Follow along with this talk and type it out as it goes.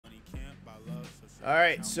All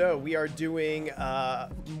right, so we are doing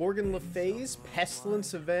Morgan Le Fay's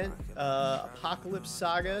Pestilence event, Apocalypse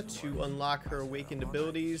Saga, to unlock her awakened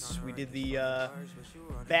abilities. We did the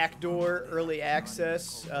backdoor early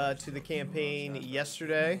access to the campaign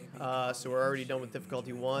yesterday, so we're already done with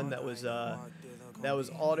difficulty 1. That was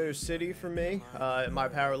Auto City for me at my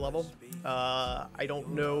power level. I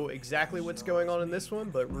don't know exactly what's going on in this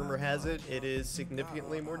one, but rumor has it it is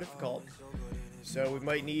significantly more difficult. So we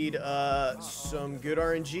might need some good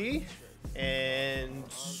RNG and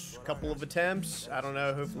a couple of attempts. I don't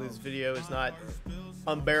know. Hopefully this video is not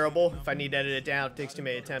unbearable. If I need to edit it down, if it takes too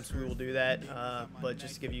many attempts, we will do that. But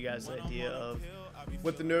just to give you guys an idea of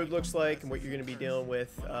what the node looks like and what you're going to be dealing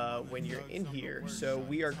with when you're in here. So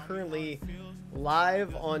we are currently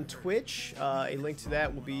live on Twitch. A link to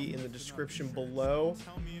that will be in the description below.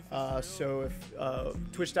 So if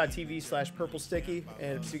twitch.tv/purplesticky,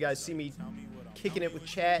 and if you guys see me kicking it with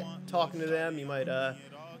chat, talking to them, you might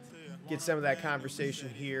get some of that conversation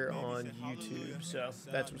here on YouTube. So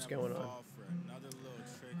that's what's going on.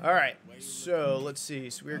 All right, so let's see.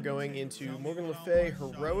 So we're going into Morgan Le Fay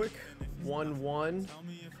Heroic 1-1.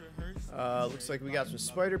 Looks like we got some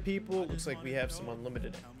spider people. Looks like we have some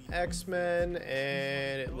unlimited X-Men,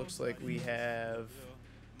 and it looks like we have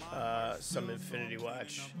some Infinity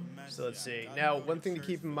Watch. So let's see. Now, one thing to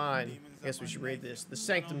keep in mind, I guess we should read this. The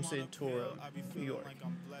Sanctum Sanctorum, New York.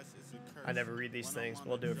 I never read these things,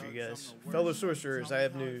 but I'll do it for you guys. Fellow sorcerers, I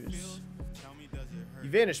have news. You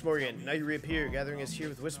vanished, Morgan. Now you reappear, gathering us here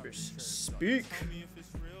with whispers. Speak!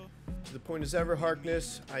 To the point as ever,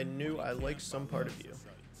 Harkness, I knew I liked some part of you.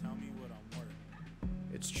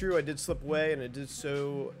 It's true, I did slip away, and I did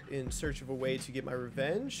so in search of a way to get my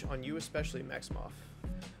revenge on you, especially Maximoff.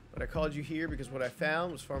 But I called you here because what I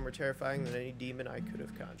found was far more terrifying than any demon I could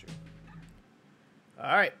have conjured.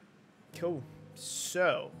 Alright, cool.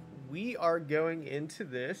 So, we are going into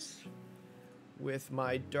this with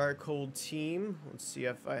my Darkhold team. Let's see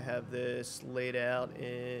if I have this laid out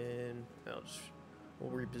in...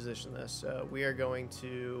 we'll reposition this. So, we are going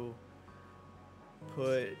to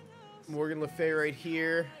put Morgan Le Fay right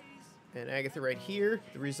here and Agatha right here.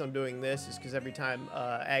 The reason I'm doing this is because every time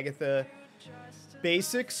Agatha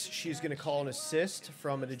basics, she's going to call an assist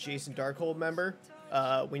from an adjacent Darkhold member.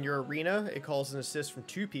 When you're Arena, it calls an assist from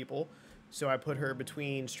 2 people. So I put her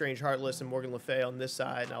between Strange Heartless and Morgan Le Fay on this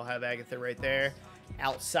side, and I'll have Agatha right there.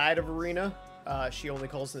 Outside of Arena, she only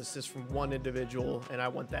calls an assist from 1 individual, and I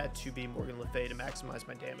want that to be Morgan Le Fay to maximize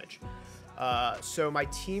my damage. So my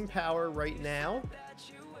team power right now,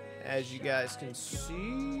 as you guys can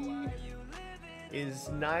see, is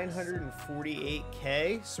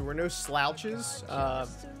 948k, so we're no slouches. I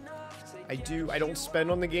don't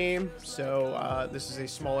spend on the game, so this is a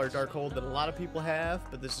smaller Darkhold than a lot of people have,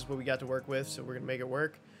 but this is what we got to work with, so we're gonna make it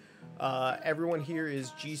work. Everyone here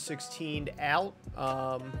is G16'd out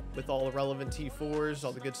with all the relevant T4s,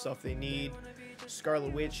 all the good stuff they need.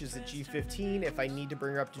 Scarlet Witch is at G15. If I need to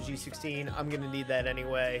bring her up to G16, I'm gonna need that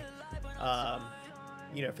anyway.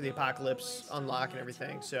 You know, for the Apocalypse unlock and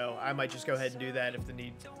everything. So I might just go ahead and do that if the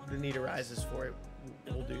need arises for it.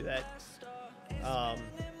 We'll do that.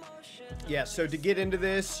 Yeah, so to get into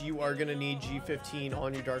this, you are going to need G15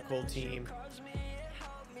 on your Darkhold team.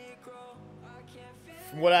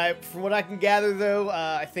 From what I can gather, though,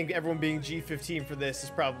 I think everyone being G15 for this is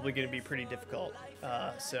probably going to be pretty difficult.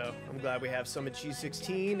 So I'm glad we have some at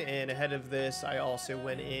G16, and ahead of this, I also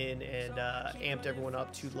went in and amped everyone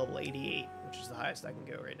up to level 88, which is the highest I can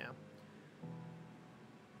go right now.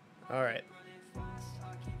 All right.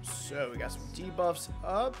 So we got some debuffs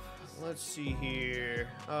up. Let's see here.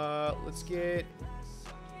 Let's get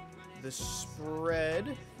the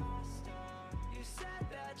spread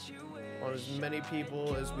on as many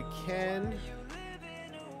people as we can.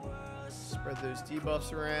 Spread those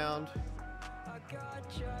debuffs around.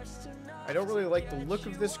 I don't really like the look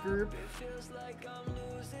of this group.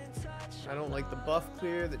 I don't like the buff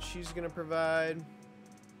clear that she's going to provide.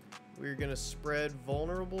 We're going to spread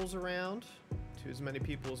vulnerables around to as many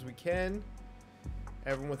people as we can.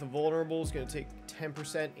 Everyone with a vulnerable is going to take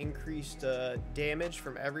 10% increased damage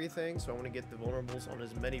from everything, so I want to get the vulnerables on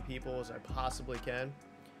as many people as I possibly can.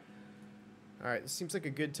 Alright, this seems like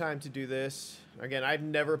a good time to do this. Again, I've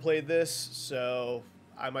never played this, so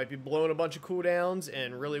I might be blowing a bunch of cooldowns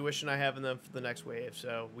and really wishing I have them for the next wave,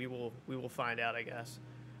 so we will find out, I guess.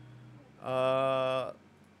 I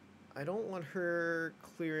don't want her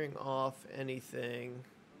clearing off anything,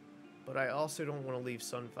 but I also don't want to leave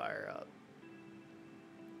Sunfire up.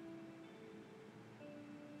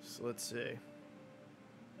 So let's see.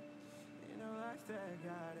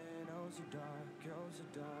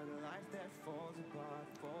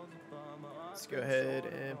 Let's go ahead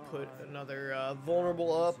and put another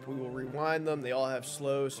vulnerable up. We will rewind them. They all have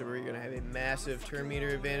slow, so we're going to have a massive turn meter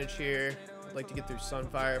advantage here. I'd like to get through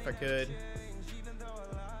Sunfire if I could.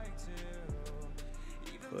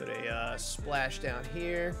 Put a splash down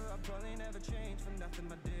here.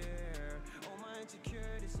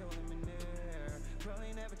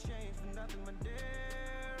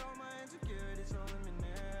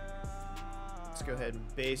 Let's go ahead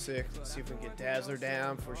and basic. Let's see if we can get Dazzler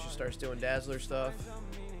down before she starts doing Dazzler stuff.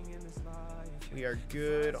 We are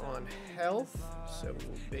good on health, so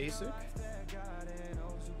we'll basic.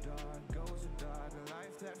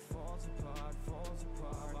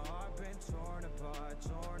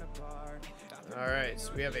 Alright,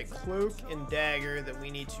 so we have a cloak and dagger that we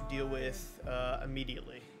need to deal with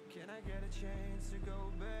immediately.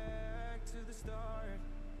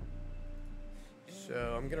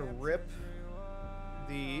 So I'm gonna rip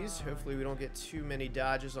these. Hopefully we don't get too many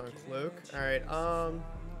dodges on cloak. Alright, I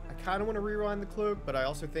kind of want to rewind the cloak, but I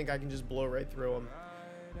also think I can just blow right through them.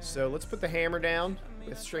 So let's put the hammer down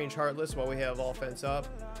with Strange Heartless while we have offense up.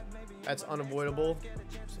 That's unavoidable.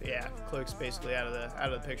 So yeah, cloak's basically out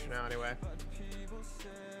of the picture now anyway.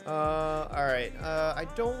 Alright, I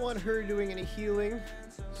don't want her doing any healing,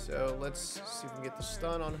 so let's see if we can get the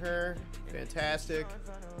stun on her. Fantastic.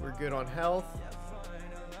 We're good on health.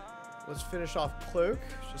 Let's finish off Cloak,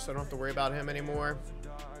 just so I don't have to worry about him anymore.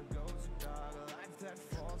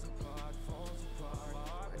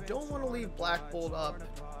 I don't want to leave Black Bolt up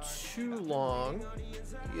too long.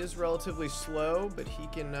 He is relatively slow, but he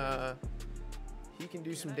can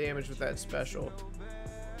do some damage with that special.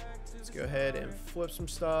 Let's go ahead and flip some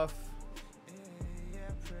stuff.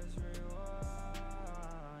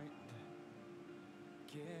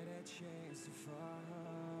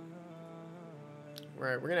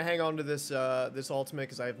 Alright, we're gonna hang on to this this ultimate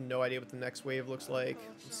because I have no idea what the next wave looks like.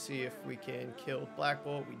 Let's see if we can kill Black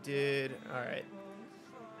Bolt. We did. Alright.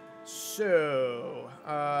 So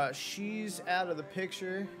she's out of the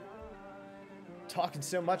picture. Talking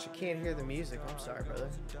so much I can't hear the music. I'm sorry, brother.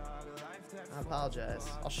 I apologize.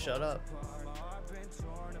 I'll shut up.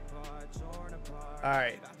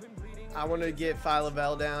 Alright. I want to get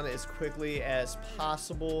Phyla-Vel down as quickly as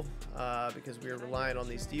possible because we are relying on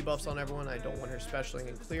these debuffs on everyone. I don't want her specialing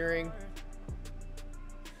and clearing.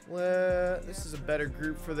 Well, this is a better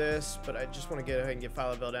group for this, but I just want to get ahead and get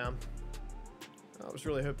Phyla-Vel down. I was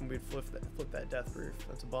really hoping we'd flip that death roof.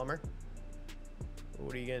 That's a bummer.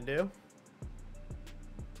 What are you going to do?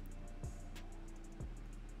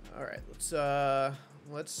 Alright,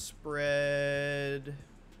 let's spread.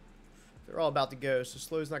 They're all about to go, so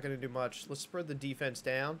slow's not going to do much. Let's spread the defense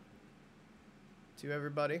down to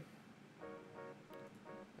everybody.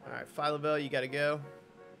 Alright, Phyla-Vel, you got to go.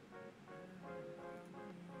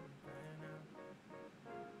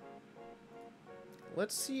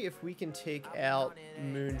 Let's see if we can take out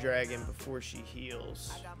Moondragon before she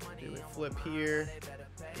heals. Do a flip here.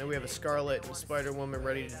 I know we have a Scarlet and Spider-Woman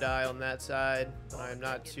ready to die on that side, but I'm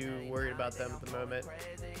not too worried about them at the moment.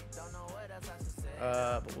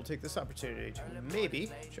 But we'll take this opportunity to maybe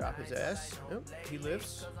drop his ass. Nope, he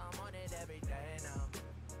lives.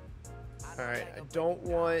 Alright, I don't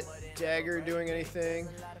want Dagger doing anything,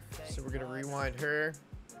 so we're going to rewind her.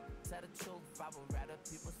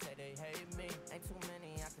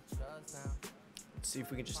 Let's see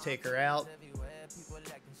if we can just take her out.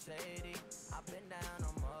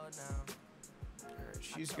 Alright,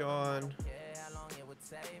 she's gone.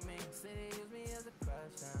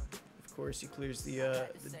 Of course, he clears the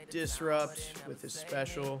disrupt with his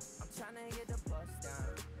special.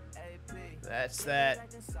 That's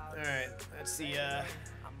that. Alright,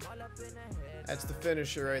 that's the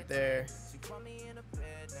finisher right there.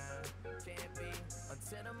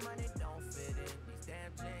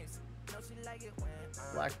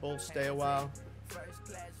 Black Bolt, stay a while.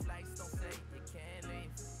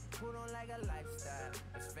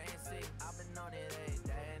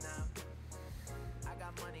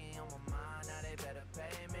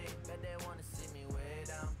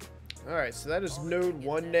 Alright, so that is node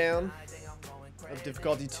 1 down of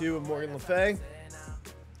difficulty 2 of Morgan Le Fay.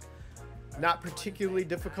 Not particularly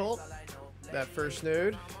difficult, that first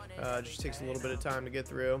node. Just takes a little bit of time to get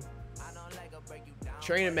through.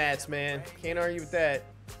 Training mats, man. Can't argue with that.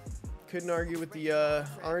 Couldn't argue with the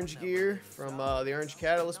orange gear from the orange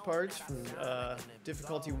catalyst parts from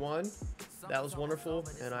difficulty 1. That was wonderful,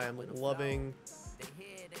 and I am loving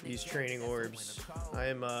these training orbs. I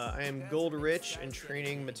am gold rich and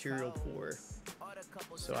training material poor,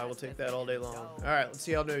 so I will take that all day long. All right, let's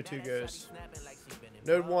see how node 2 goes.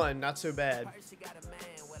 Node 1, not so bad.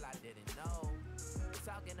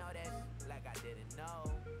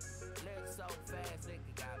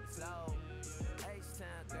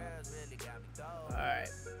 Alright.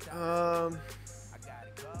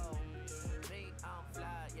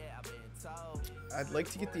 I'd like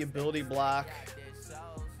to get the ability block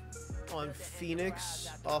on Phoenix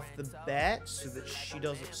off the bat so that she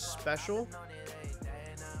doesn't special.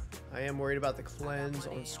 I am worried about the cleanse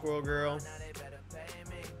on Squirrel Girl.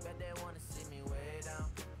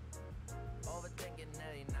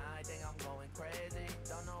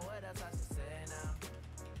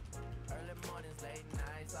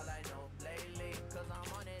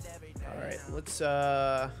 Alright,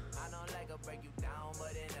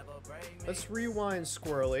 let's rewind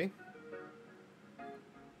Squirrely.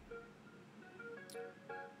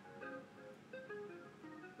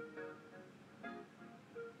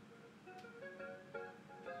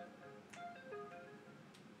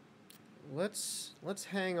 Let's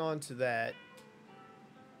hang on to that.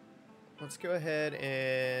 Let's go ahead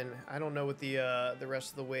and I don't know what the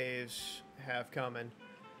rest of the waves have coming.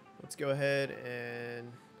 Let's go ahead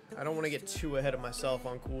and I don't want to get too ahead of myself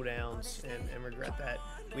on cooldowns and regret that.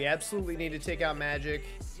 We absolutely need to take out Magic.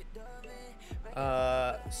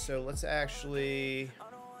 So let's actually,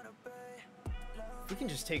 if we can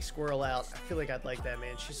just take Squirrel out, I feel like I'd like that,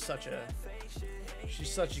 man. She's such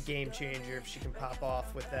a game changer if she can pop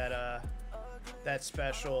off with that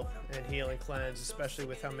special and heal and cleanse, especially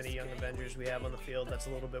with how many young Avengers we have on the field. That's a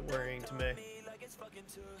little bit worrying to me.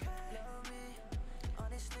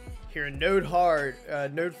 Here, Node hard,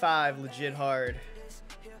 Node 5 legit hard.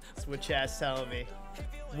 That's what chat's telling me.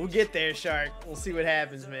 We'll get there, Shark. We'll see what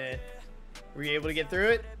happens, man. Were you able to get through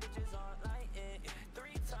it?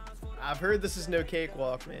 I've heard this is no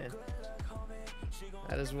cakewalk, man.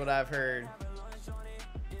 That is what I've heard.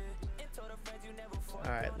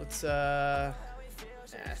 Alright, let's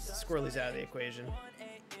Squirrely's out of the equation.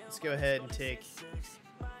 Let's go ahead and take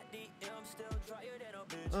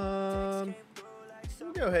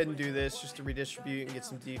we'll go ahead and do this just to redistribute and get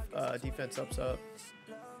some defense ups up.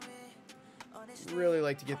 Really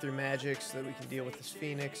like to get through Magic so that we can deal with this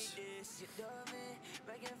Phoenix.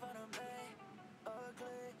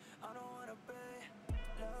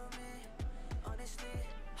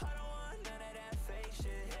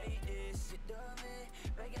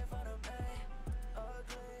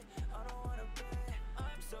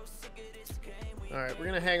 Alright, we're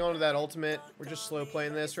going to hang on to that ultimate. We're just slow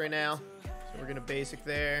playing this right now. So we're going to basic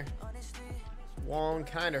there. Wong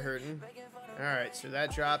kind of hurting. Alright, so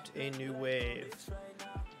that dropped a new wave.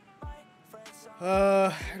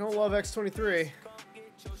 I don't love X23.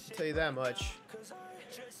 I'll tell you that much.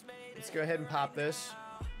 Let's go ahead and pop this.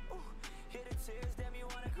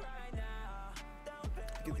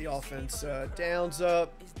 Get the offense downs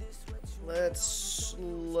up. Let's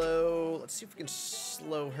see if we can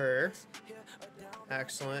slow her.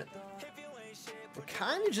 Excellent. We're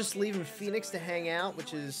kind of just leaving Phoenix to hang out,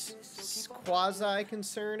 which is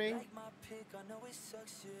quasi-concerning.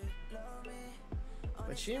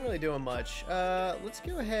 But she ain't really doing much. Let's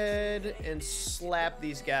go ahead and slap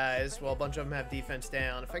these guys while a bunch of them have defense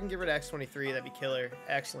down. If I can get rid of X23, that'd be killer.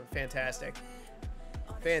 Excellent. Fantastic.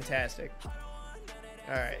 Fantastic.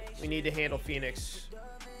 Alright, we need to handle Phoenix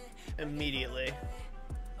immediately.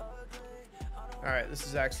 Alright, this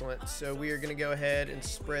is excellent. So we are going to go ahead and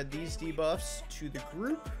spread these debuffs to the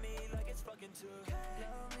group.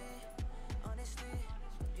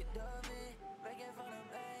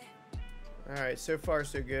 Alright, so far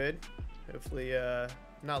so good. Hopefully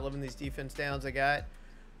not loving these defense downs I got.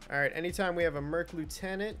 Alright, anytime we have a Merc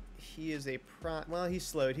Lieutenant, he is a well, he's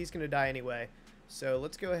slowed. He's going to die anyway. So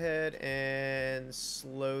let's go ahead and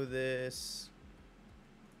slow this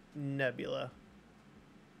Nebula.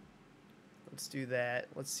 Let's do that.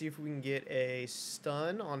 Let's see if we can get a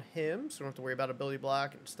stun on him, so we don't have to worry about ability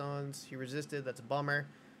block and stuns. He resisted. That's a bummer.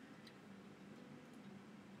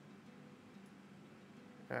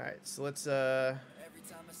 Alright, so let's go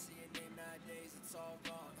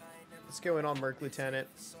in on Merc Lieutenant.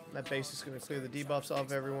 That base is going to clear the debuffs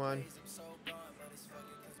off everyone.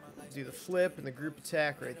 Do the flip and the group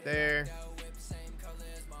attack right there.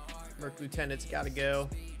 Merc Lieutenant's got to go.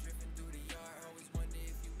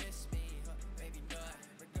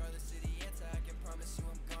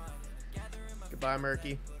 Goodbye,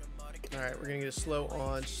 Murky. Alright, we're going to get a slow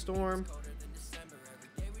on Storm.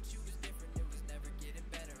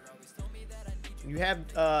 You have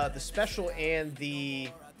the special and the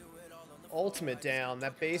ultimate down.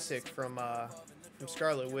 That basic from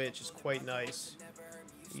Scarlet Witch is quite nice.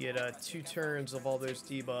 You get 2 turns of all those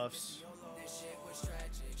debuffs.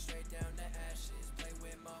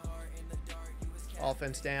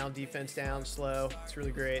 Offense down, defense down, slow. It's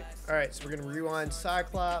really great. All right, so we're going to rewind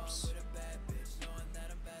Cyclops.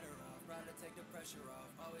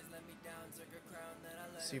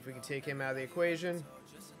 See if we can take him out of the equation.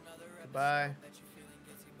 Goodbye.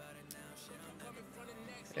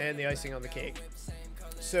 And the icing on the cake.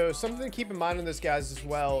 So something to keep in mind on this, guys, as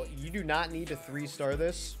well. You do not need to 3-star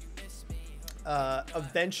this.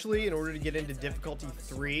 Eventually, in order to get into difficulty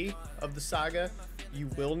 3 of the Saga, you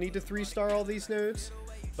will need to 3-star all these nodes.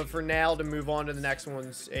 But for now, to move on to the next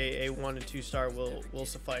ones, a 1 and 2-star will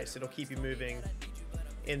suffice. It'll keep you moving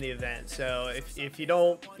in the event. So if you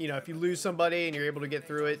don't, if you lose somebody and you're able to get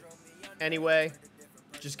through it anyway,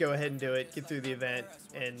 just go ahead and do it. Get through the event,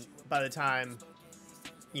 and by the time,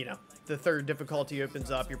 the 3rd difficulty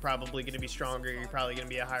opens up, you're probably going to be stronger. You're probably going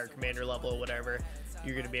to be a higher commander level or whatever.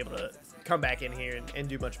 You're going to be able to come back in here and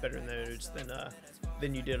do much better in the nodes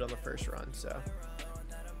than you did on the first run. So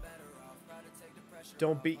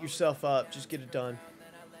don't beat yourself up. Just get it done.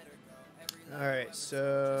 All right,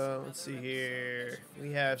 so let's see here.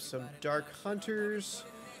 We have some Dark Hunters.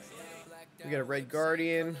 We got a Red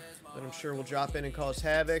Guardian that I'm sure will drop in and cause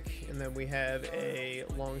havoc. And then we have a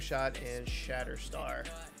Longshot and Shatterstar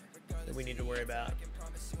that we need to worry about.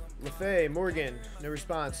 LaFay, Morgan, no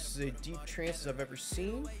response. This is a deep trance as I've ever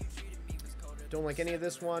seen. Don't like any of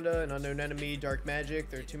this, Wanda. An unknown enemy, dark magic.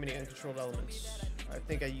 There are too many uncontrolled elements. I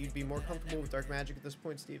think you'd be more comfortable with dark magic at this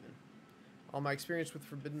point, Steven. All my experience with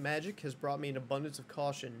forbidden magic has brought me an abundance of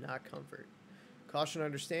caution, not comfort. Caution, I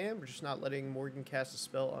understand. We're just not letting Morgan cast a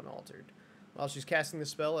spell unaltered. While she's casting the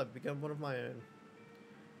spell, I've begun one of my own.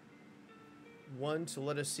 One to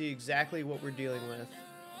let us see exactly what we're dealing with.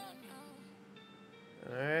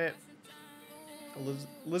 Alright.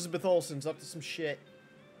 Elizabeth Olsen's up to some shit.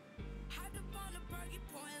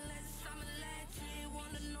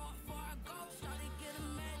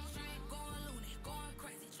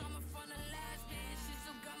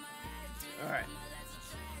 Alright.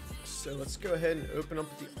 So let's go ahead and open up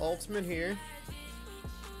the ultimate here.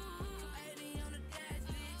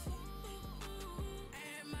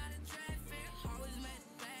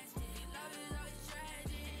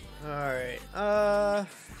 Alright, I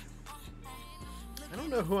don't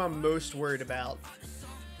know who I'm most worried about.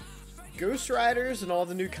 Ghost Riders and all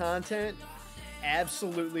the new content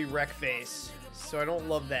absolutely wreck face, so I don't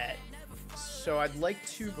love that. So I'd like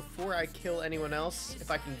to, before I kill anyone else,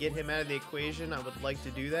 if I can get him out of the equation, I would like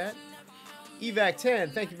to do that.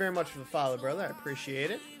 Evac10, thank you very much for the follow, brother. I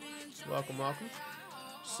appreciate it. Welcome, welcome.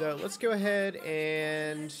 So let's go ahead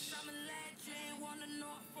and...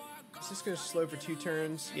 Is this going to slow for 2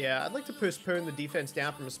 turns? Yeah, I'd like to postpone the defense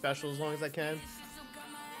down from a special as long as I can.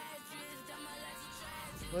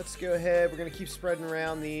 Let's go ahead. We're going to keep spreading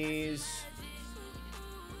around these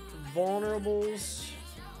vulnerables.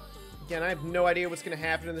 Again, I have no idea what's going to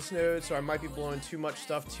happen in this node, so I might be blowing too much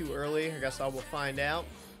stuff too early. I guess I will find out.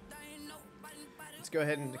 Let's go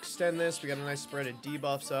ahead and extend this. We got a nice spread of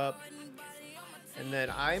debuffs up. And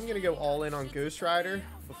then I'm going to go all in on Ghost Rider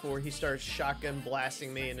before he starts shotgun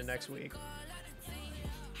blasting me into next week.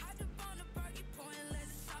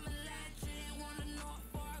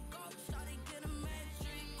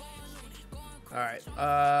 Alright,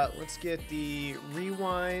 let's get the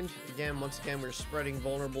rewind. Once again, we're spreading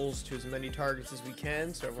vulnerables to as many targets as we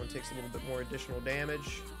can, so everyone takes a little bit more additional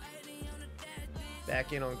damage.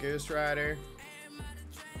 Back in on Ghost Rider.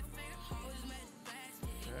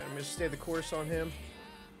 Alright, I'm going to stay the course on him.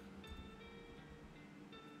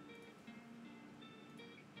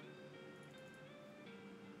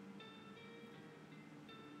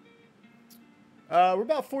 We're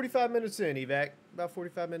about 45 minutes in, Evac. About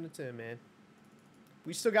 45 minutes in, man.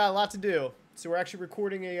 We still got a lot to do. So we're actually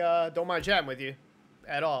recording a, don't mind chatting with you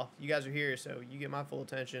at all. You guys are here, so you get my full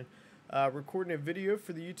attention. Recording a video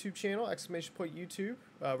for the YouTube channel, !YouTube.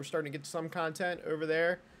 We're starting to get some content over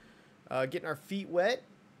there. Getting our feet wet.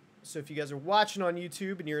 So if you guys are watching on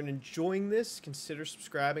YouTube and you're enjoying this, consider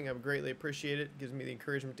subscribing. I would greatly appreciate it. It gives me the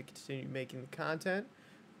encouragement to continue making the content.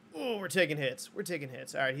 Oh, we're taking hits. We're taking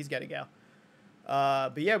hits. All right, he's got to go.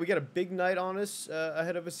 But yeah, we got a big night on us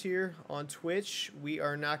ahead of us here on Twitch. We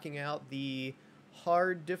are knocking out the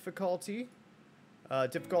hard difficulty.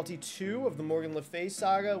 Difficulty 2 of the Morgan Le Fay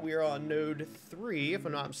Saga. We are on node 3, if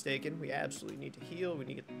I'm not mistaken. We absolutely need to heal. We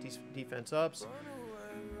need to get these defense ups.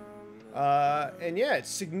 And yeah, it's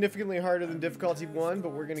significantly harder than difficulty 1,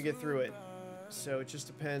 but we're going to get through it. So it just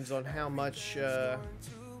depends on how much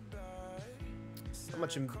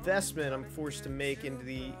investment I'm forced to make into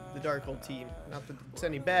the Darkhold team. Not that it's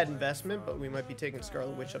any bad investment, but we might be taking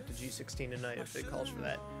Scarlet Witch up to G16 tonight if it calls for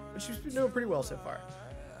that. But she's been doing pretty well so far.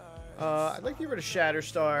 I'd like to get rid of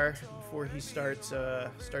Shatterstar before he starts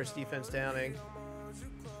defense downing.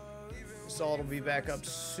 Assault will be back up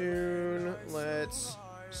soon. Let's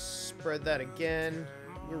spread that again.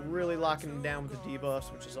 We're really locking him down with the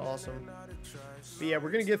debuffs, which is awesome. But yeah, we're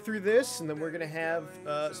going to get through this, and then we're going to have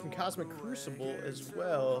some Cosmic Crucible as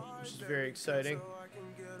well, which is very exciting.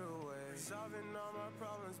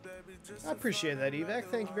 I appreciate that, Evac.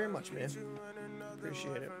 Thank you very much, man.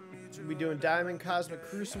 Appreciate it. We'll be doing Diamond Cosmic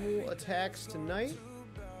Crucible attacks tonight.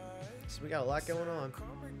 So we got a lot going on.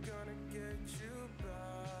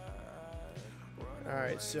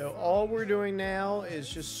 Alright, so all we're doing now is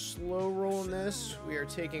just slow rolling this. We are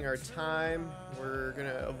taking our time. We're going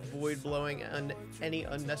to avoid blowing any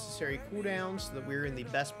unnecessary cooldowns so that we're in the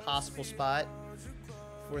best possible spot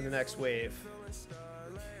for the next wave.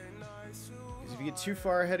 Because if you get too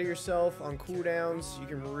far ahead of yourself on cooldowns, you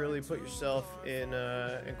can really put yourself in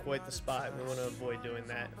quite the spot. We want to avoid doing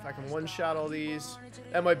that. If I can one-shot all these,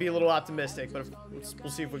 that might be a little optimistic, but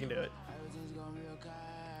we'll see if we can do it.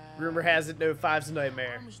 Rumor has it no 5's a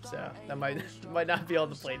nightmare, so that might not be on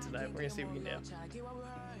the plate tonight. We're gonna see what we can do.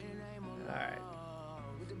 All right.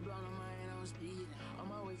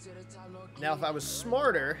 Now, if I was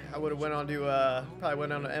smarter, I would have went on to probably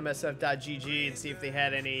went on to MSF.gg and see if they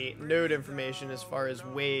had any node information as far as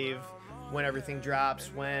wave, when everything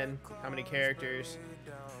drops, when, how many characters.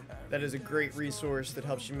 That is a great resource that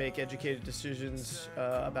helps you make educated decisions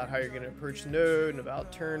about how you're going to approach the node and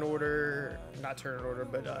about turn order, not turn order,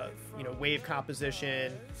 but you know, wave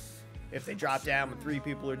composition. If they drop down when 3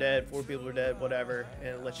 people are dead, 4 people are dead, whatever, and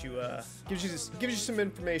it lets you gives you some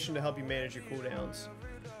information to help you manage your cooldowns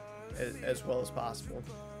as well as possible.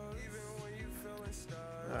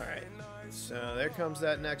 All right, so there comes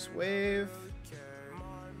that next wave.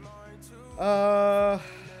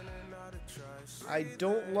 I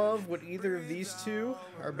don't love what either of these two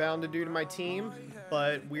are bound to do to my team,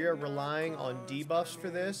 but we are relying on debuffs for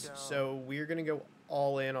this, so we're going to go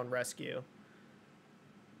all in on rescue.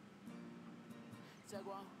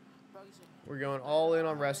 We're going all in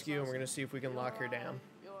on rescue, and we're going to see if we can lock her down.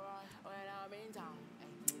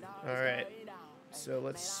 Alright, so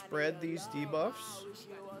let's spread these debuffs.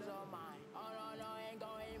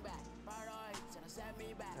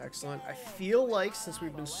 Excellent. I feel like since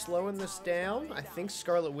we've been slowing this down, I think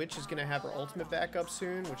Scarlet Witch is going to have her ultimate back up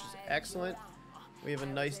soon, which is excellent. We have a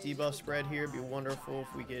nice debuff spread here. It'd be wonderful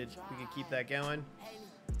if we could keep that going.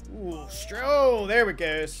 Ooh, Stro! There it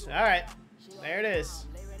goes. Alright, there it is.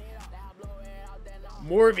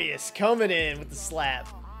 Morbius coming in with the slap.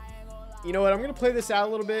 You know what? I'm going to play this out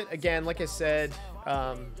a little bit. Again, like I said,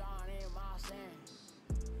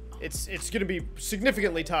 it's going to be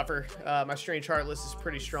significantly tougher. My Strange Heartless is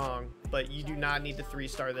pretty strong, but you do not need to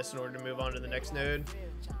 3-star this in order to move on to the next node.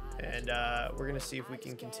 And we're going to see if we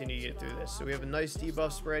can continue to get through this. So we have a nice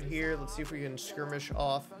debuff spread here. Let's see if we can skirmish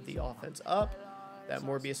off the offense up. That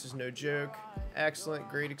Morbius is no joke. Excellent.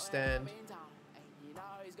 Great extend.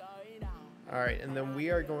 All right, and then we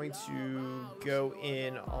are going to go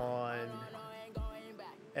in on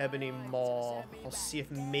Ebony Maw. I'll see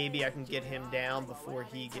if maybe I can get him down before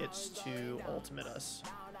he gets to ultimate us.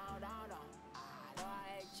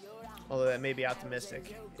 Although that may be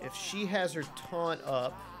optimistic. If she has her taunt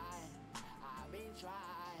up,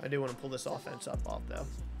 I do want to pull this offense up off though.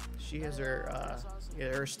 She has her,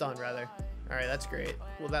 yeah, her stun rather. All right, that's great.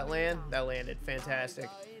 Will that land? That landed. Fantastic.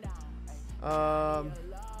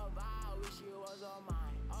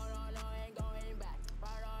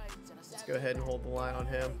 Let's go ahead and hold the line on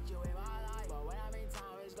him.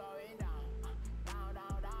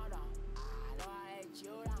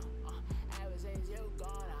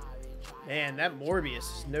 Man, that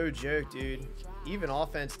Morbius is no joke, dude. Even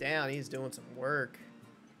offense down, he's doing some work.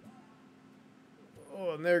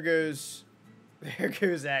 Oh, and there goes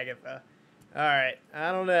Agatha. All right,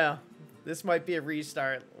 I don't know. This might be a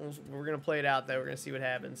restart. We're going to play it out, though. We're going to see what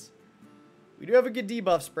happens. We do have a good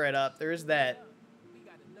debuff spread up. There is that.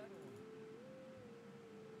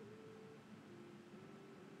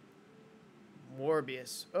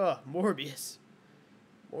 Morbius. Oh, Morbius.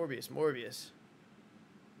 Morbius.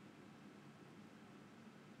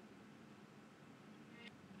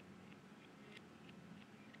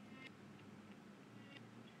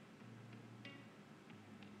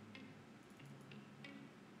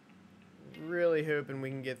 Really hoping we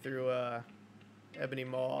can get through Ebony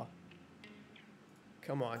Maw.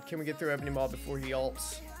 Come on. Can we get through Ebony Maw before he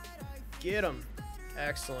ults? Get him.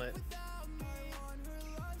 Excellent.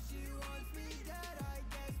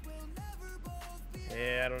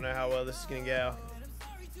 Yeah, I don't know how well this is going to go.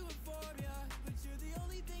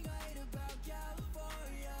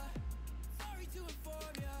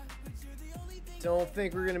 Don't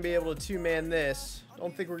think we're going to be able to two-man this.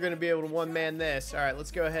 Don't think we're going to be able to one-man this. All right,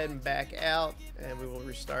 let's go ahead and back out, and we will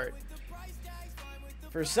restart.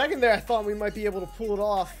 For a second there, I thought we might be able to pull it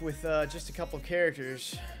off with just a couple of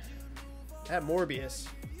characters. That Morbius.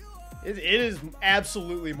 It is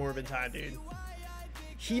absolutely Morbin time, dude.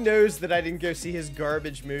 He knows that I didn't go see his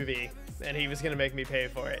garbage movie, and he was going to make me pay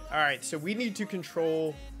for it. All right, so we need to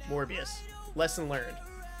control Morbius. Lesson learned.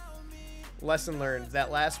 Lesson learned. That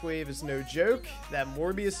last wave is no joke. That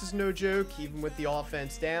Morbius is no joke. Even with the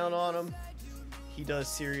offense down on him, he does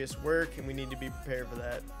serious work, and we need to be prepared for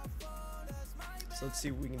that. So let's see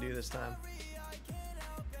what we can do this time.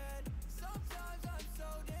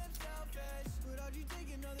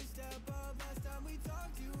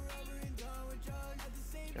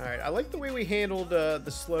 All right, I like the way we handled the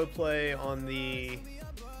slow play on the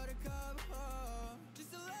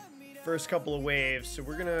first couple of waves, so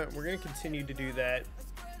we're gonna continue to do that.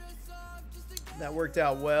 That worked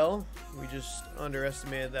out well. We just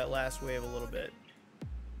underestimated that last wave a little bit.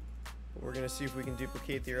 But we're gonna see if we can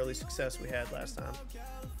duplicate the early success we had last time.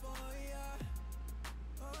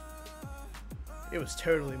 It was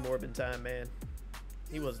totally Morbin time, man.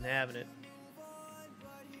 He wasn't having it.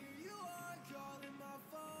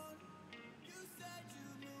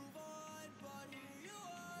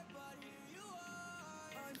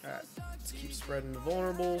 Alright, let's keep spreading the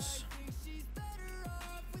vulnerables.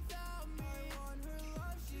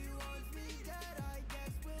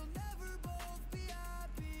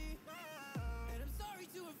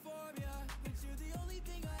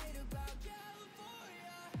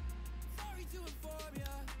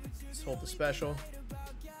 Let's hold the special.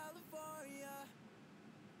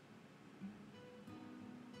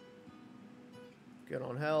 Good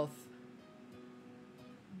on health.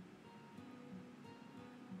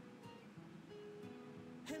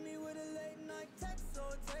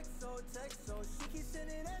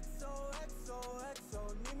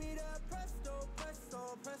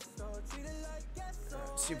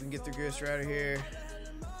 Let's see if we can get the Ghost Rider here.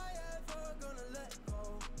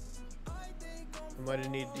 I might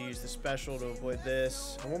have needed to use the special to avoid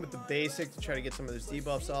this. I went with the basic to try to get some of those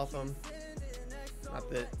debuffs off him. Not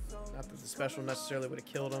that the special necessarily would have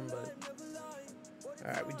killed him, but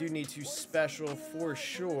all right, we do need to special for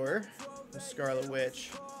sure the Scarlet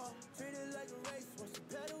Witch.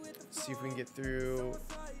 Let's see if we can get through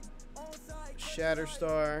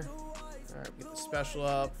Shatterstar. All right, get the special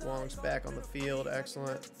up. Wong's back on the field.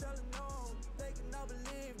 Excellent.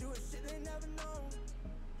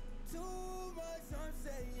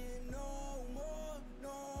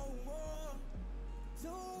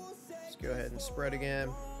 Let's go ahead and spread again.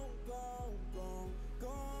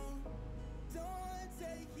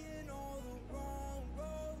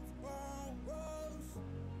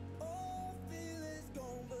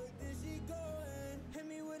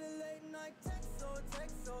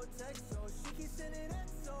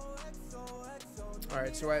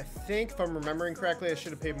 Alright, so I think, if I'm remembering correctly, I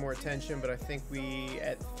should have paid more attention, but I think we,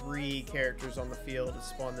 at 3 characters on the field, to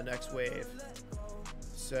spawn the next wave.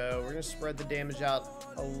 So we're going to spread the damage out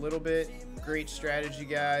a little bit. Great strategy,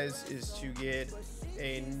 guys, is to get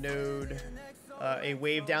a node, a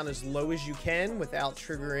wave down as low as you can without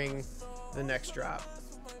triggering the next drop.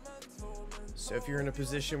 So if you're in a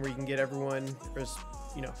position where you can get everyone,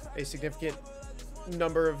 you know, a significant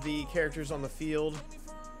number of the characters on the field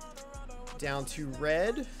down to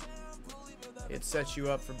red, it sets you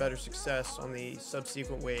up for better success on the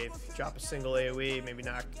subsequent wave. Drop a single AoE, maybe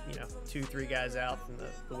knock, you know, 2-3 guys out from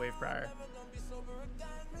the wave prior.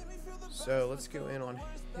 So let's go in on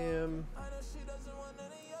him.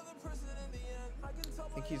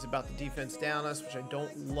 I think he's about to defense down us, which I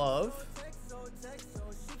don't love.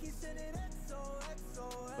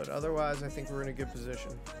 But otherwise, I think we're in a good position.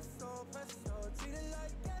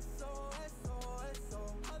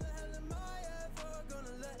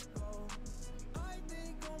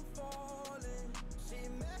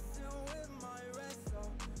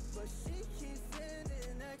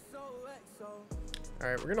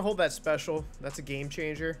 Alright, we're going to hold that special. That's a game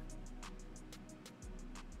changer.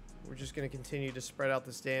 We're just going to continue to spread out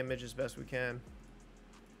this damage as best we can,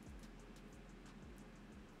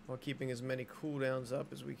 while keeping as many cooldowns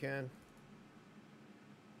up as we can.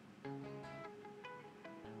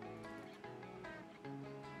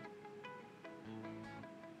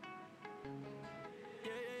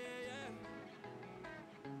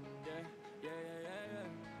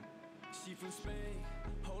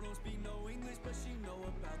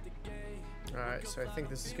 Alright, so I think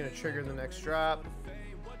this is going to trigger the next drop.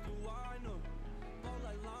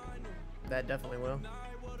 That definitely will.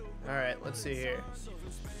 Alright, let's see here.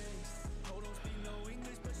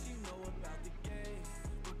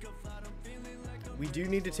 We do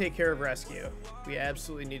need to take care of Rescue. We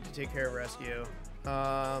absolutely need to take care of Rescue.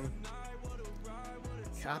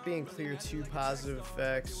 Copy and clear 2 positive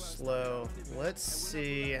effects. Slow. Let's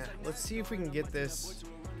see. Let's see if we can get this.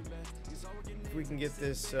 If we can get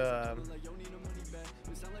this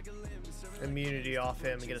immunity off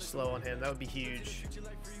him and get a slow on him, that would be huge.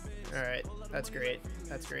 All right, that's great.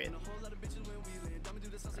 That's great.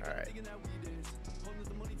 All right.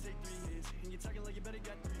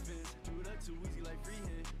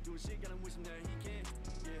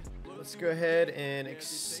 Let's go ahead and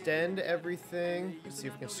extend everything. Let's see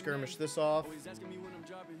if we can skirmish this off.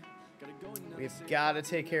 We've got to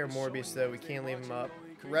take care of Morbius, though. We can't leave him up.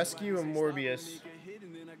 Rescue and Morbius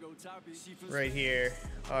right here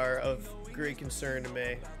are of great concern to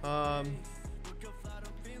me.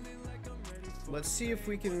 Let's see if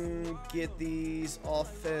we can get these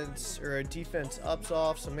offense or defense ups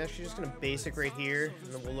off. So I'm actually just going to basic right here,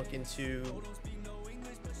 and then we'll look into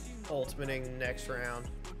ultimating next round.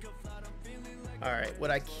 Alright, what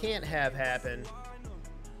I can't have happen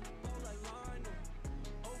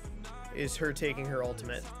is her taking her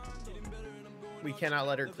ultimate. We cannot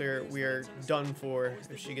let her clear. We are done for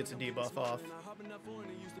if she gets a debuff off.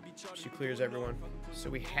 She clears everyone. So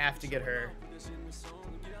we have to get her.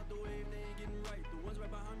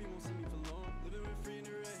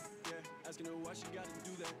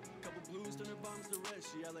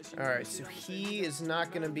 Alright, so he is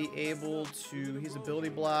not going to be able to... He's ability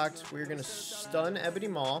blocked. We're going to stun Ebony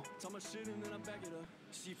Maw.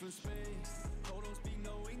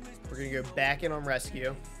 We're going to go back in on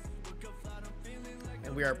Rescue.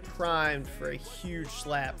 And we are primed for a huge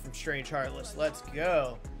slap from Strange Heartless. Let's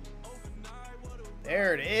go.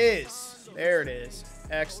 There it is. There it is.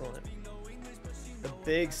 Excellent. The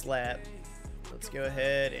big slap. Let's go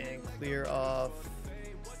ahead and clear off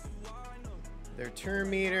their turn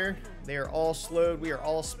meter. They are all slowed. We are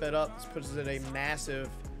all sped up. This puts us at a massive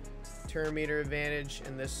turn meter advantage,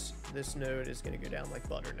 and this node is going to go down like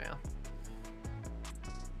butter now.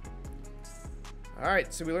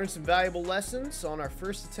 Alright, so we learned some valuable lessons on our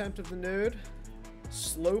first attempt of the node.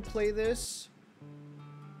 Slow play this.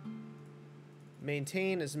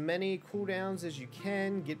 Maintain as many cooldowns as you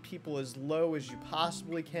can. Get people as low as you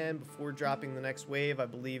possibly can before dropping the next wave. I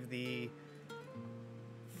believe the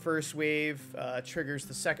first wave triggers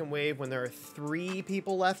the second wave when there are 3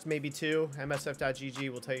 people left, maybe 2. MSF.gg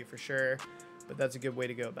will tell you for sure, but that's a good way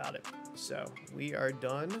to go about it. So we are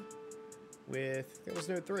done with, that was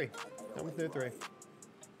node 3. Done with node 3.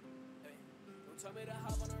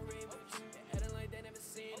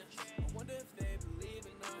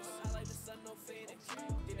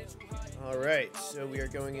 All right, so we are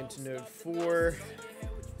going into node 4.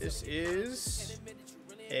 This is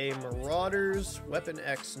a Marauders Weapon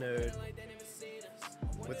X node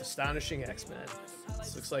with Astonishing X-Men.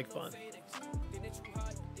 This looks like fun.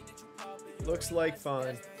 Looks like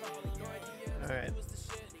fun. All right,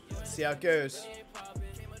 let's see how it goes.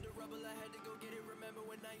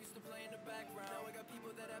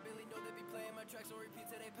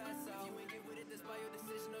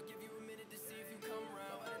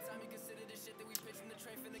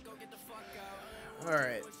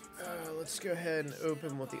 Alright, let's go ahead and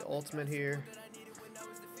open with the ultimate here.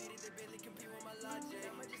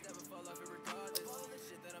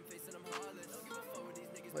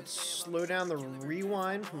 Let's slow down the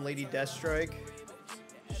rewind from Lady Deathstrike.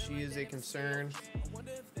 She is a concern.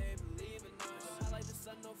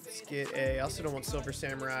 Let's get a... I also don't want Silver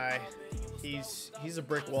Samurai. He's a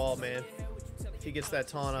brick wall, man. If he gets that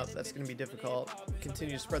taunt up, that's going to be difficult.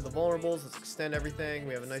 Continue to spread the vulnerables. Let's extend everything.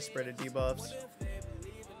 We have a nice spread of debuffs.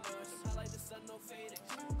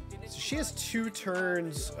 So she has 2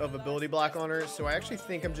 turns of ability block on her, so I actually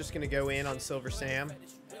think I'm just going to go in on Silver Sam.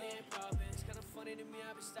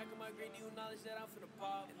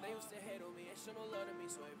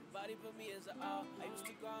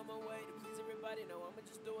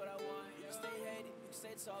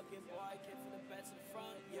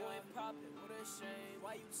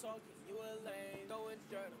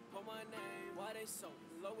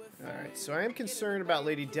 Alright, so I am concerned about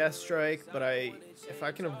Lady Deathstrike, but if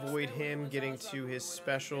I can avoid him getting to his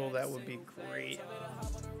special, that would be great.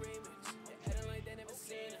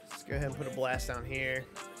 Let's go ahead and put a blast down here.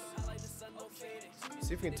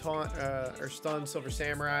 See if we can taunt or stun Silver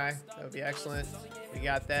Samurai. That would be excellent. We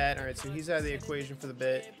got that. Alright, so he's out of the equation for a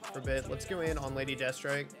bit. Let's go in on Lady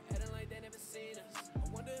Deathstrike.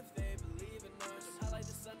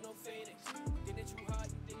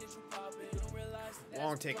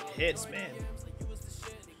 Long taking hits, man.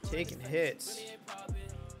 Taking hits.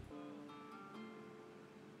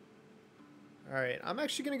 Alright, I'm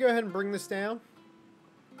actually going to go ahead and bring this down.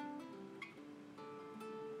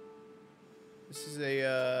 is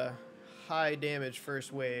a high damage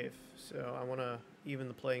first wave, so I want to even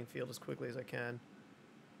the playing field as quickly as I can.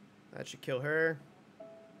 That should kill her.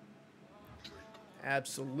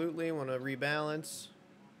 Absolutely want to rebalance.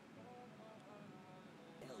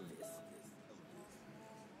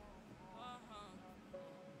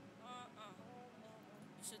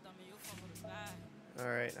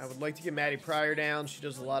 Alright, I would like to get Maddie Pryor down. She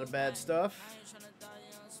does a lot of bad stuff.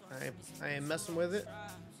 I am messing with it.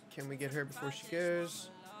 Can we get her before she goes?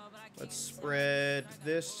 Let's spread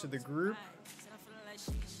this to the group.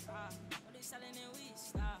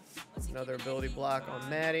 Another ability block on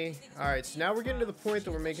Maddie. Alright, so now we're getting to the point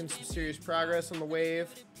that we're making some serious progress on the wave.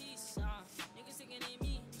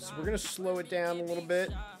 So we're going to slow it down a little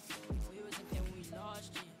bit,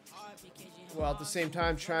 while at the same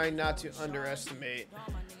time trying not to underestimate.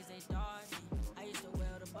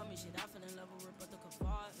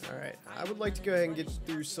 Alright, I would like to go ahead and get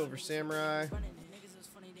through Silver Samurai.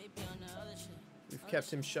 We've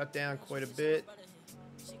kept him shut down quite a bit,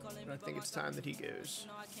 but I think it's time that he goes.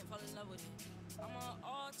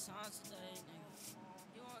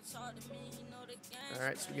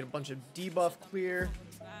 Alright, so we get a bunch of debuff clear.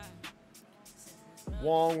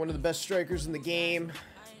 Wong, one of the best strikers in the game.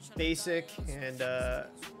 Basic and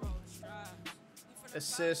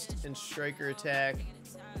assist and striker attack,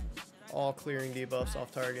 all clearing debuffs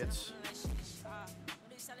off targets,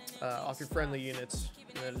 off your friendly units.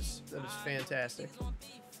 That is fantastic.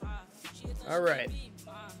 All right,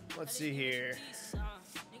 let's see here.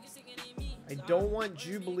 I don't want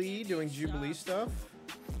Jubilee doing Jubilee stuff.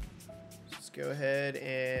 Let's go ahead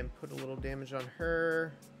and put a little damage on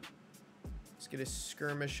her. Let's get a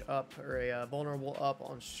skirmish up, or a vulnerable up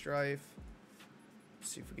on Strife.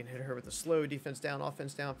 Let's see if we can hit her with a slow. Defense down,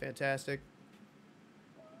 offense down. Fantastic.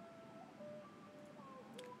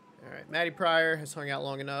 Alright, Maddie Pryor has hung out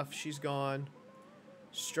long enough. She's gone.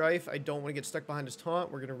 Strife, I don't want to get stuck behind his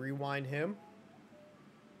taunt. We're going to rewind him.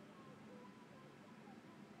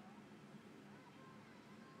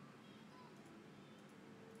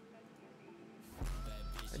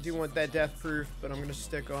 I do want that death proof, but I'm going to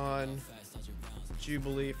stick on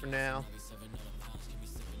Jubilee for now.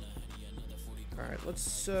 Alright,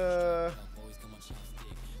 let's I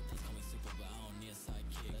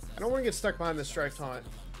don't want to get stuck behind this Strife taunt.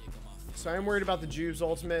 So I am worried about the Jube's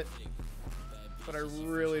ultimate, but I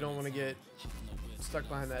really don't want to get stuck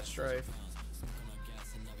behind that Strife.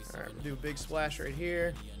 Alright, we'll do a big splash right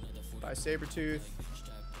here. By Sabretooth.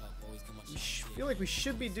 I feel like we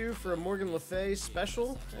should be due for a Morgan Le Fay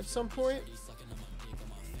special at some point.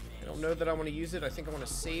 I don't know that I want to use it. I think I want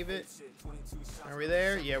to save it. Are we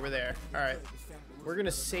there? Yeah, we're there. Alright. We're going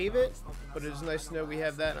to save it, but it is nice to know we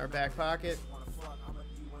have that in our back pocket.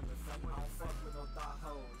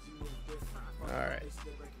 Alright.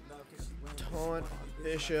 Taunt on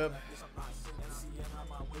Bishop.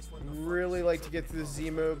 Really like to get through the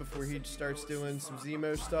Zemo before he starts doing some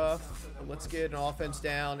Zemo stuff. But let's get an offense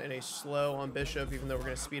down and a slow on Bishop, even though we're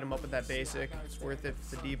going to speed him up with that basic. It's worth it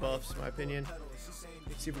for the debuffs, in my opinion.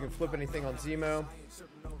 See if we can flip anything on Zemo.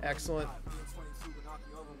 Excellent.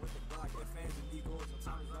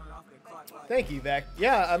 Thank you, Vec.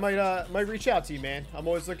 Yeah, I might reach out to you, man. I'm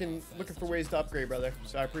always looking for ways to upgrade, brother.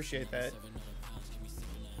 So I appreciate that.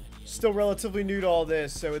 Still relatively new to all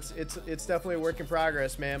this, so it's definitely a work in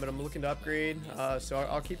progress, man. But I'm looking to upgrade, so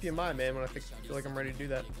I'll keep you in mind, man, when I feel like I'm ready to do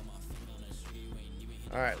that.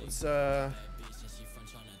 All right, let's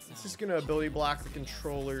just gonna ability block the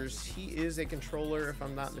controllers. He is a controller, if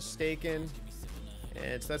I'm not mistaken,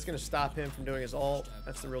 and so that's gonna stop him from doing his ult.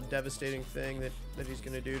 That's the real devastating thing that he's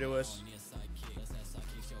gonna do to us.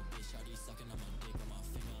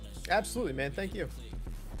 Absolutely, man. Thank you.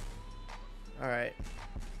 All right.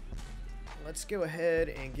 Let's go ahead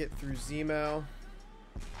and get through Zemo.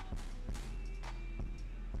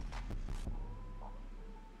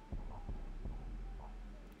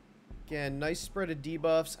 Again, nice spread of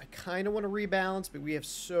debuffs. I kind of want to rebalance, but we have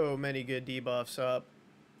so many good debuffs up.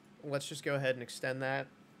 Let's just go ahead and extend that.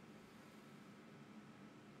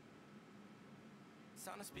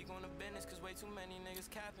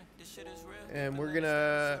 And we're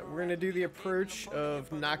gonna do the approach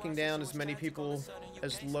of knocking down as many people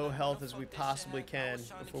as low health as we possibly can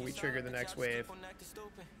before we trigger the next wave.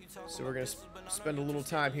 So we're gonna spend a little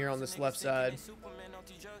time here on this left side.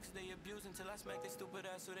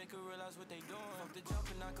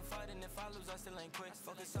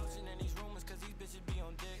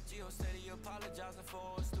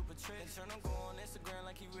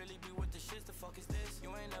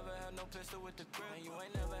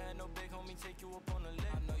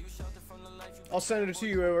 I'll send it to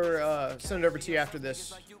you over. Send it over to you after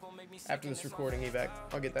this recording, Evac.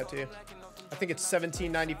 I'll get that to you. I think it's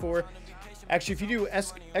 $17.94. Actually, if you do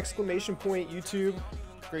exclamation point YouTube,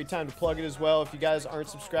 great time to plug it as well. If you guys aren't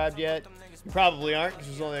subscribed yet, you probably aren't because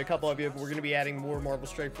there's only a couple of you, but we're going to be adding more Marvel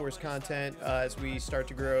Strike Force content as we start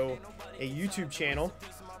to grow a YouTube channel.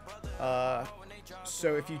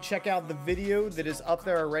 So if you check out the video that is up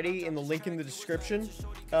there already in the link in the description,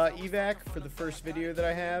 Evac, for the first video that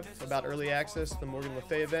I have about early access, the Morgan Le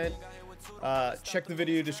Fay event, check the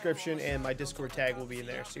video description and my Discord tag will be in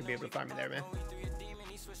there, so you'll be able to find me there, man.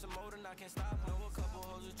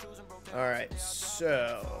 Alright,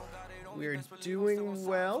 so we are doing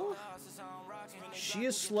well. She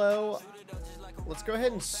is slow. Let's go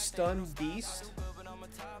ahead and stun Beast.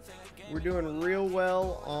 We're doing real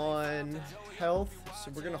well on health,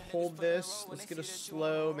 so we're going to hold this. Let's get a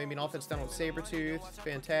slow, maybe an offense down on Sabretooth.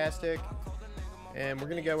 Fantastic. And we're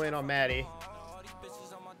going to go in on Maddie.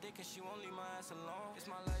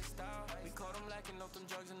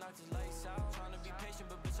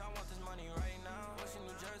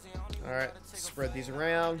 Alright, spread these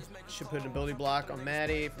around. Should put an ability block on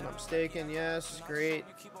Maddie, if I'm not mistaken. Yes, great.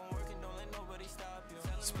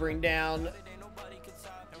 Let's bring down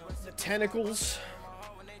the tentacles.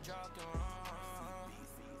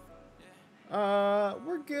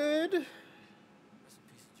 We're good.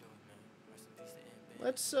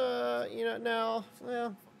 Let's, you know, now,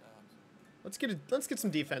 well, let's get some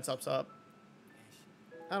defense ups up.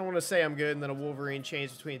 I don't want to say I'm good and then a Wolverine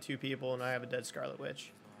change between two people and I have a dead Scarlet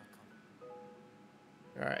Witch.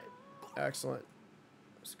 Alright, excellent.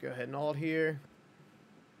 Let's go ahead and ult here.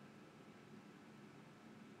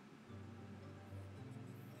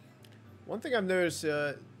 One thing I've noticed,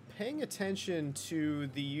 paying attention to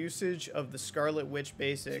the usage of the Scarlet Witch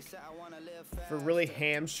basic for really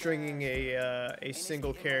hamstringing a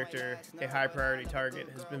single character, a high priority target,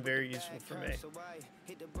 has been very useful for me.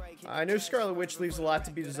 I know Scarlet Witch leaves a lot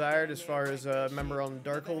to be desired as far as a member on the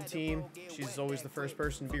Darkhold team. She's always the first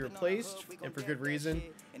person to be replaced, and for good reason.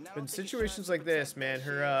 But in situations like this, man,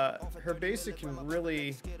 her basic can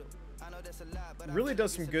really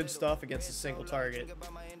does some good stuff against a single target.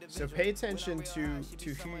 So pay attention to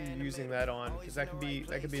who you're using that on, because that could be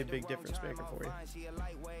a big difference maker for you.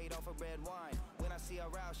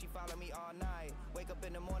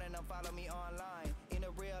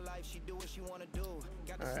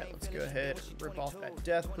 Alright, let's go ahead and rip off that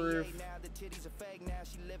death proof.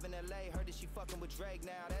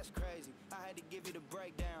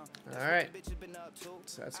 Alright,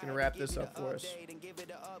 so that's gonna wrap this up for us.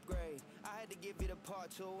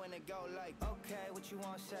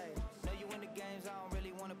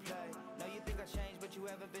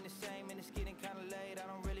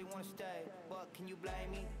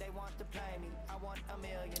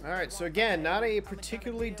 Alright, so again, not a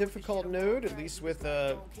particularly difficult node, at least with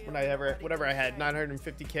whatever I had,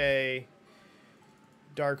 950k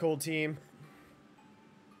Darkhold team.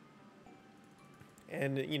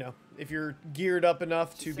 And, you know, if you're geared up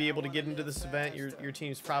enough to be able to get into this event, your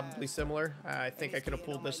team's probably similar. I think I could have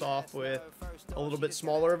pulled this off with a little bit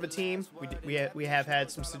smaller of a team. We have had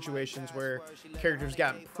some situations where characters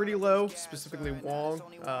gotten pretty low, specifically Wong,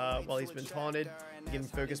 while he's been taunted, getting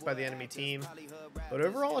focused by the enemy team. But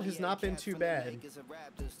overall, it has not been too bad.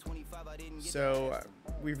 So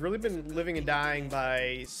we've really been living and dying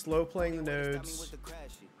by slow playing the nodes,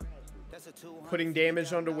 putting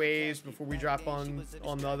damage onto waves before we drop on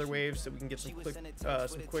the other waves so we can get some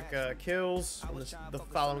quick kills when the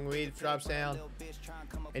following wave drops down,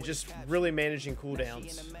 and just really managing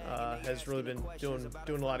cooldowns has really been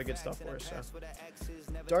doing a lot of good stuff for us. So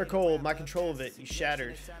Darkhold, my control of it, you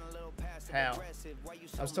shattered. How?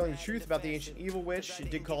 I was telling the truth about the ancient evil witch.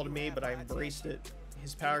 It did call to me, but I embraced it.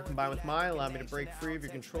 His power combined with mine allowed me to break free of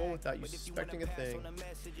your control without you suspecting a thing.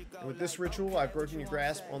 And with this ritual, I've broken your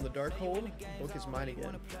grasp on the Darkhold. The book is mine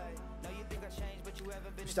again.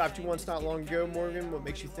 We stopped you once not long ago, Morgan. What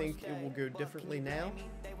makes you think it will go differently now?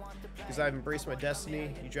 Because I've embraced my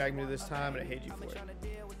destiny. You dragged me to this time, and I hate you for it.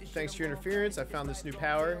 Thanks to your interference, I found this new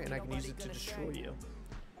power, and I can use it to destroy you.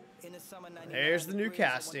 There's the new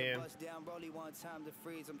costume.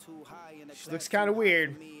 She looks kind of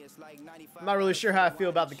weird. I'm not really sure how I feel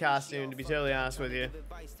about the costume, to be totally honest with you.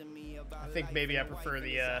 I think maybe I prefer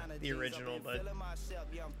the original, but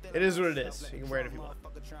it is what it is. You can wear it if you want.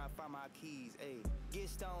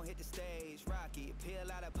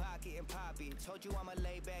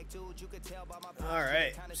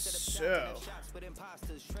 Alright, so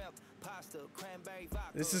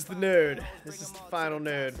This is the node. This is the final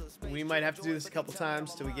node. We might have to do this a couple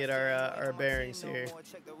times till we get our bearings here.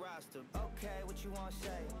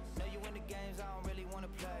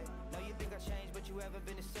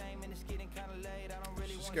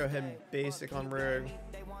 Just go ahead and basic on Rogue.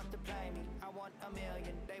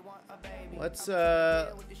 Let's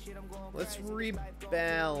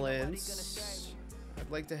rebalance.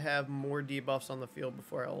 I'd like to have more debuffs on the field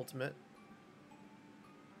before our ultimate.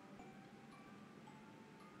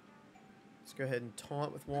 Let's go ahead and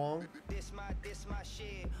taunt with Wong.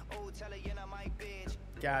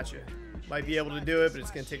 Gotcha. Might be able to do it, but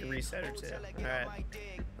it's going to take a reset or two. Alright.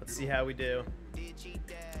 Let's see how we do.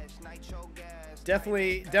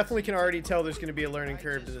 Definitely can already tell there's going to be a learning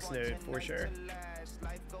curve to this node, for sure.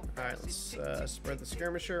 Alright, let's spread the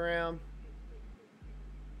skirmisher around.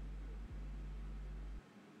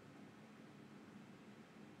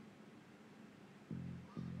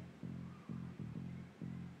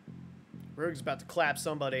 Rogue's about to clap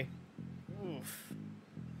somebody. Oof.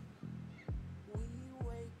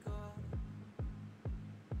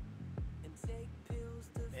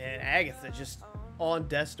 Man, Agatha just on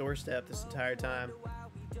death's doorstep this entire time.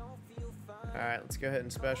 Alright, let's go ahead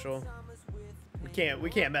and special. We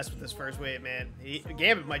can't mess with this first wave, man.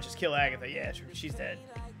 Gambit might just kill Agatha. Yeah, she's dead.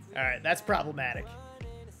 Alright, that's problematic.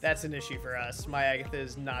 That's an issue for us. My Agatha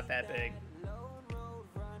is not that big.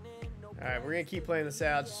 Alright, we're going to keep playing this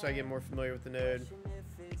out just so I get more familiar with the node.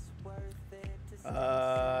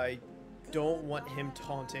 I don't want him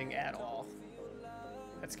taunting at all.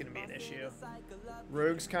 That's going to be an issue.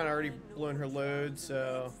 Rogue's kind of already blown her load,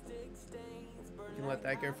 so we can let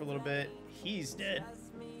that go for a little bit. He's dead.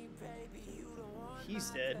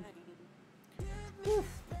 He's dead. Whew.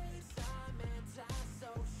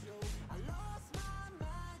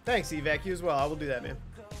 Thanks, Evac. You as well. I will do that, man.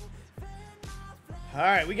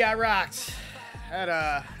 Alright, we got rocked.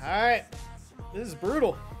 Alright. This is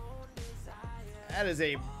brutal. That is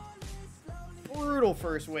a brutal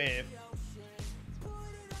first wave.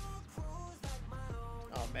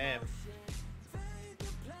 Oh, man.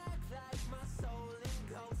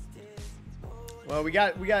 Well, we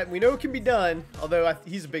know it can be done, although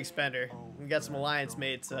he's a big spender. We got some alliance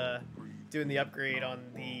mates doing the upgrade on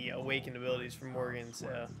the awakened abilities from Morgan,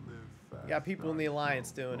 so we got people in the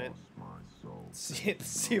alliance doing it. Let's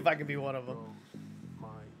see if I can be one of them.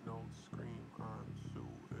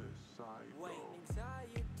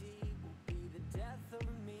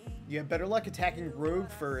 You have better luck attacking Rogue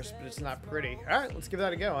first, but it's not pretty. Alright, let's give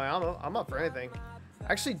that a go. I'm up for anything.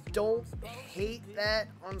 I actually don't hate that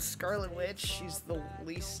on Scarlet Witch. She's the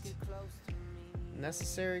least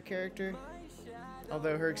necessary character.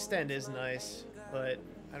 Although her extend is nice, but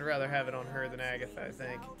I'd rather have it on her than Agatha, I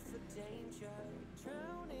think.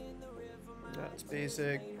 That's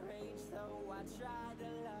basic.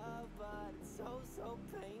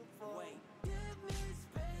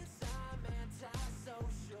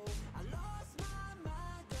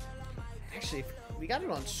 Actually, if we got it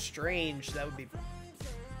on Strange, that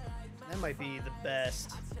might be the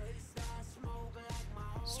best.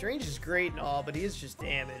 Strange is great and all, but he is just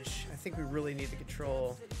damage. I think we really need the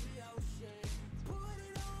control.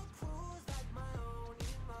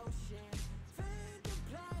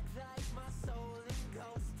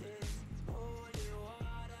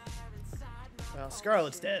 Well,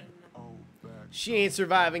 Scarlet's dead. She ain't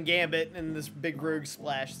surviving Gambit and this big Rogue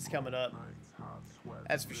splash that's coming up.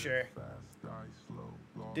 That's for sure.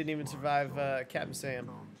 Didn't even survive Captain Sam.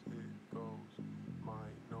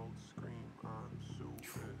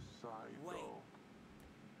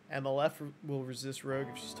 MLF will resist Rogue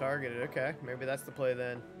if she's targeted. Okay, maybe that's the play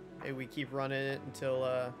then. Maybe we keep running it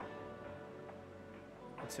until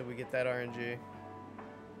we get that RNG.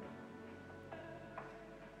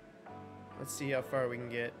 Let's see how far we can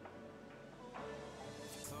get.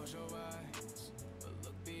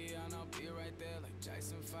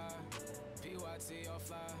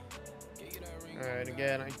 Alright,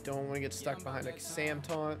 again, I don't want to get stuck behind a Sam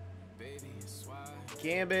taunt.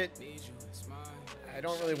 Gambit, I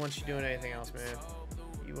don't really want you doing anything else, man.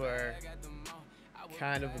 You are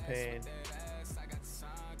kind of a pain.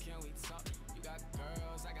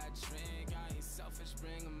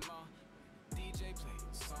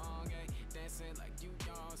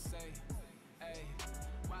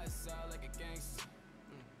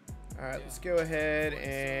 Alright, let's go ahead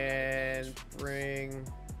and bring...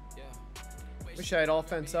 Wish I had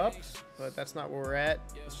offense up, but that's not where we're at.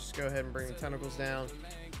 Let's just go ahead and bring the tentacles down.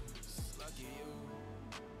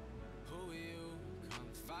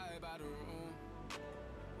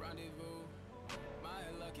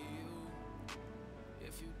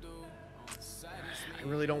 I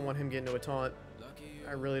really don't want him getting to a taunt.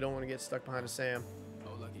 I really don't want to get stuck behind a Sam.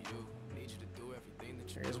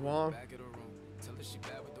 There goes Wong.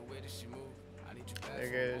 There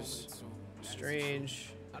goes Strange.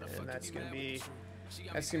 And that's gonna be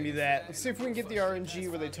that. Let's see if we can get the RNG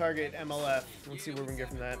where they target MLF. Let's see where we can get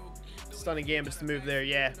from that. Stunning Gambit's the move there,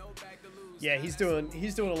 yeah. Yeah, he's doing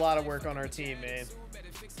a lot of work on our team, man.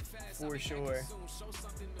 For sure.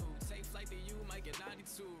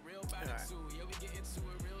 Alright.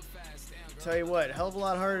 Tell you what, hell of a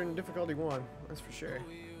lot harder than difficulty 1, that's for sure.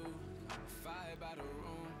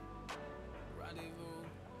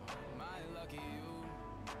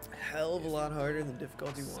 Hell of a lot harder than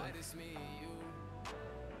difficulty 1.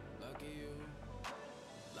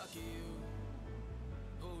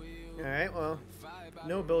 Alright, well,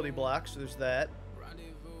 no ability blocks, so there's that.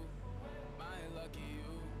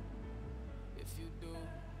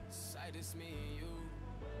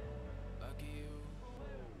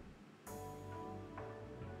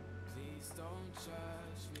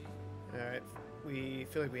 Alright, we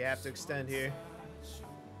feel like we have to extend here.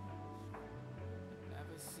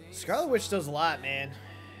 Scarlet Witch does a lot, man.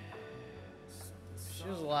 She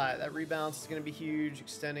does a lot. That rebalance is going to be huge.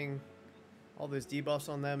 Extending all those debuffs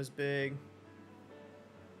on them is big.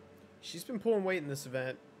 She's been pulling weight in this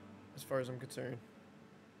event, as far as I'm concerned.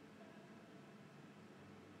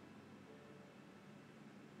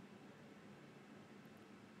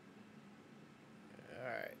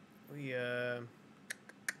 Alright, we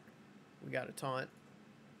got a taunt.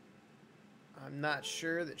 I'm not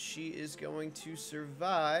sure that she is going to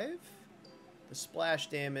survive the splash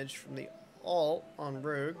damage from the ult on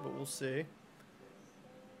Rogue, but we'll see.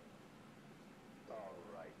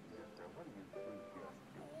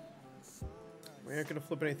 We aren't going to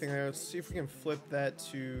flip anything there. Let's see if we can flip that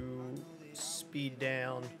to speed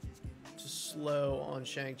down to slow on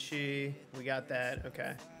Shang-Chi. We got that.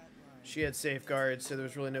 Okay. She had safeguards, so there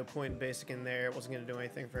was really no point in basic in there. It wasn't going to do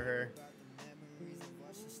anything for her.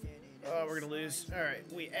 Oh, we're going to lose. All right.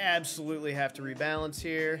 We absolutely have to rebalance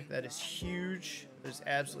here. That is huge. That is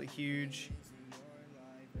absolutely huge.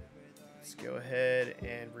 Let's go ahead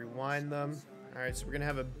and rewind them. All right, so we're going to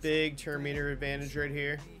have a big turn meter advantage right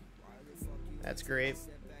here. That's great.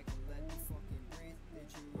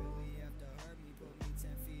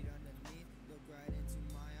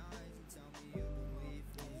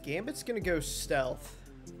 Gambit's going to go stealth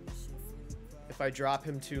if I drop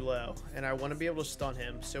him too low, and I want to be able to stun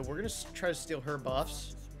him, so we're going to try to steal her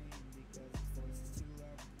buffs.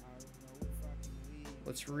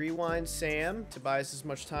 Let's rewind Sam to buy us as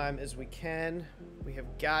much time as we can. We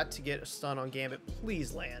have got to get a stun on Gambit.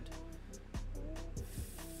 Please land.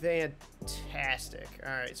 Fantastic.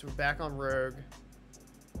 Alright, so we're back on Rogue.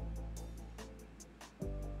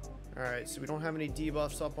 Alright, so we don't have any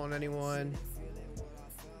debuffs up on anyone.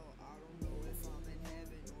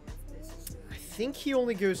 I think he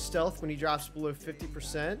only goes stealth when he drops below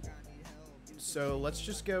 50%. So let's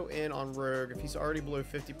just go in on Rogue. If he's already below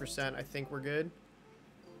 50%, I think we're good.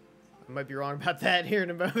 I might be wrong about that here in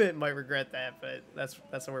a moment. Might regret that, but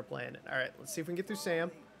that's how we're playing it. Alright, let's see if we can get through Sam.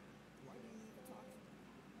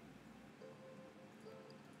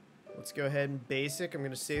 Let's go ahead and basic. I'm going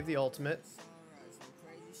to save the ultimate.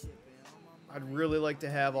 I'd really like to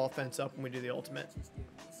have offense up when we do the ultimate.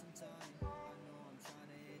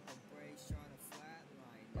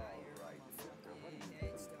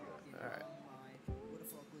 Alright.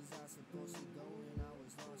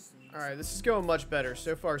 Alright, this is going much better.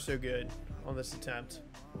 So far, so good on this attempt.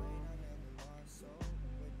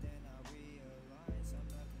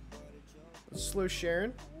 Let's slow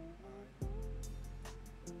Sharon.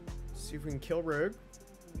 See if we can kill Rogue.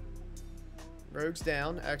 Rogue's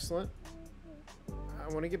down. Excellent. I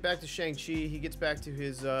want to get back to Shang-Chi. He gets back to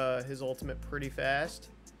his ultimate pretty fast.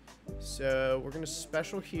 So we're going to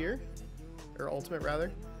special here. Or ultimate,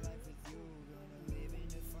 rather.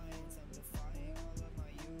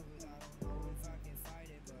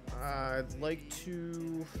 I'd like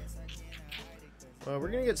to... we're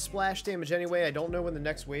going to get splash damage anyway. I don't know when the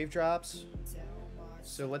next wave drops.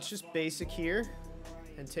 So let's just basic here.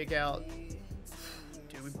 And take out...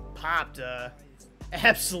 Dude, we popped,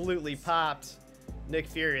 absolutely popped Nick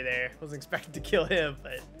Fury there. Wasn't expecting to kill him,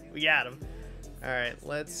 but we got him. Alright,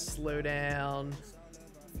 let's slow down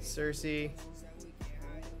Cersei.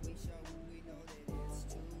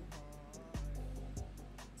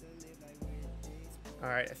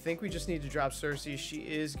 Alright, I think we just need to drop Cersei. She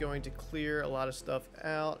is going to clear a lot of stuff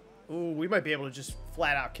out. Ooh, we might be able to just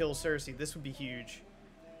flat out kill Cersei. This would be huge.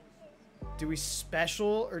 Do we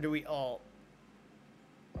special or do we ult?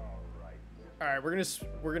 All right, we're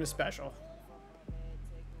gonna special.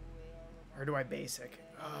 Or do I basic?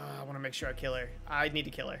 I want to make sure I kill her. I need to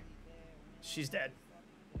kill her. She's dead.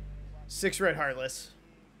 6 red heartless.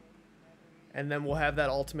 And then we'll have that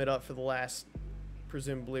ultimate up for the last,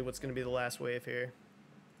 presumably what's going to be the last wave here.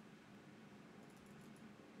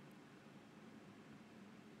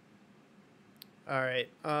 Alright,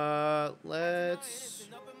 let's...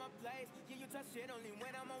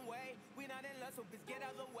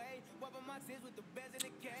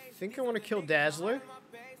 I think I want to kill Dazzler.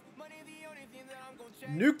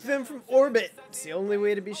 Nuke them from orbit. It's the only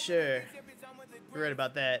way to be sure. You're right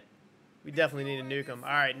about that. We definitely need to nuke them.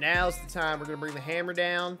 Alright, now's the time. We're going to bring the hammer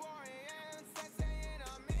down.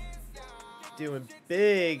 Doing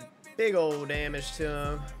big old damage to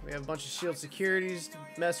them. We have a bunch of shield securities to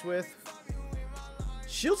mess with.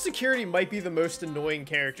 Shield security might be the most annoying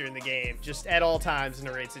character in the game, just at all times in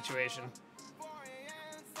a raid situation.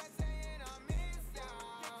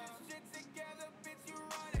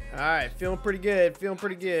 Alright, feeling pretty good, feeling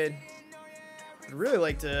pretty good. I'd really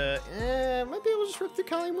like to, might be able to just rip through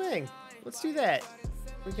Colleen Wing. Let's do that.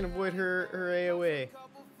 We can avoid her AoE.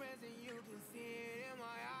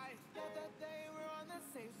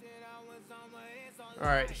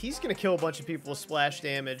 Alright, he's going to kill a bunch of people with splash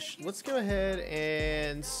damage. Let's go ahead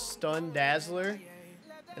and stun Dazzler.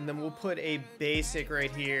 And then we'll put a basic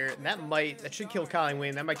right here. And that should kill Colleen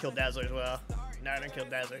Wing. That might kill Dazzler as well. No, I didn't kill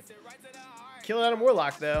Dazzler. Kill out of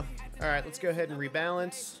Warlock, though. Alright, let's go ahead and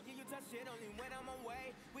rebalance.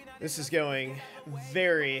 This is going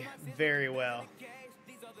very, very well.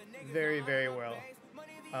 Very, very well.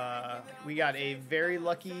 We got a very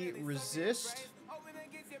lucky resist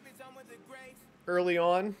early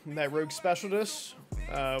on in that rogue specialist.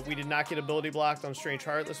 We did not get ability blocked on Strange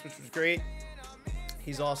Heartless, which was great.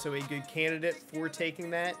 He's also a good candidate for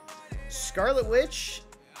taking that. Scarlet Witch,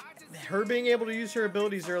 her being able to use her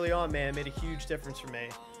abilities early on, man, made a huge difference for me.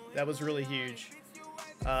 That was really huge.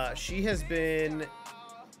 She has been,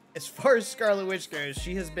 as far as Scarlet Witch goes,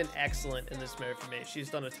 she has been excellent in this mode for me. She's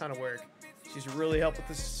done a ton of work. She's really helped with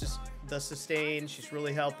the sustain. She's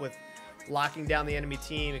really helped with locking down the enemy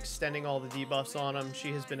team, extending all the debuffs on them.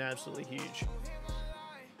 She has been absolutely huge.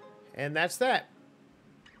 And that's that.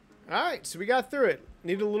 Alright, so we got through it.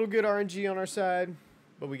 Needed a little good RNG on our side,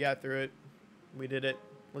 but we got through it. We did it.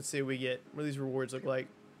 Let's see what we get. What do these rewards look like?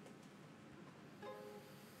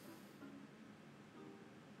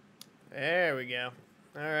 There we go.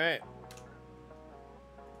 Alright.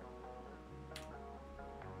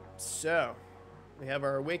 So, we have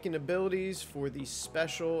our awakened abilities for the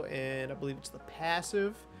special, and I believe it's the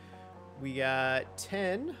passive. We got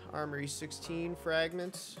 10 armory 16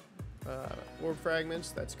 fragments, orb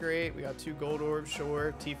fragments. That's great. We got 2 gold orbs,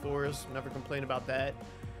 sure. T4s, never complain about that.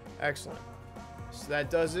 Excellent. So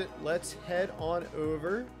that does it. Let's head on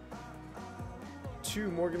over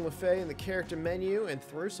to Morgan Le Fay in the character menu and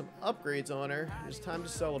throw some upgrades on her. It's time to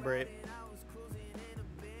celebrate.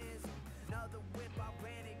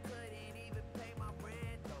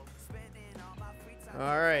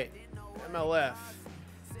 Alright, MLF.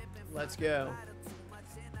 Let's go.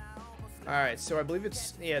 Alright, so I believe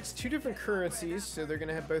it's 2 different currencies, so they're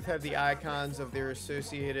going to both have the icons of their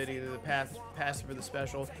associated, either the passive or the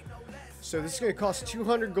special. So this is going to cost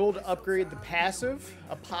 200 gold to upgrade the passive.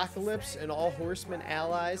 Apocalypse and all horsemen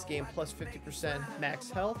allies gain plus 50%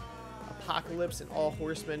 max health. Apocalypse and all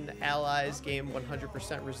horsemen allies gain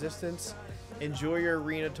 100% resistance. Enjoy your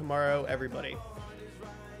arena tomorrow, everybody.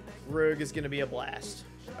 Rogue is going to be a blast.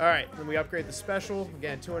 Alright, then we upgrade the special.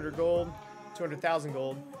 Again, 200 gold, 200,000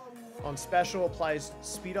 gold. On special, applies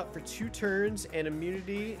speed up for 2 turns and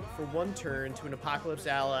immunity for 1 turn to an Apocalypse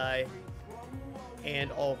ally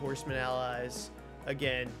and all horseman allies.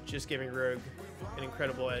 Again, just giving Rogue an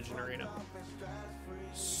incredible edge in arena.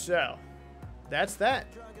 So, that's that.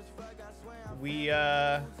 We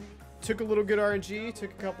took a little good RNG,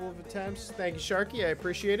 took a couple of attempts. Thank you, Sharky. I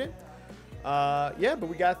appreciate it. Yeah, but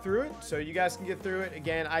we got through it, so you guys can get through it.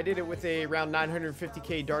 Again, I did it with a around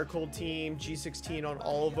 950k Darkhold team, G16 on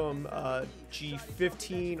all of them,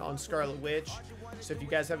 G15 on Scarlet Witch. So if you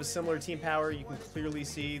guys have a similar team power, you can clearly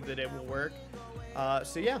see that it will work.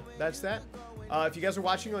 So yeah, that's that. If you guys are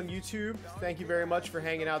watching on YouTube, thank you very much for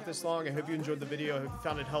hanging out this long. I hope you enjoyed the video. I hope you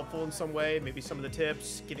found it helpful in some way. Maybe some of the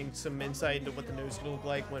tips, getting some insight into what the nose is going to look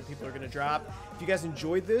like when people are going to drop. If you guys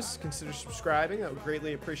enjoyed this, consider subscribing. That would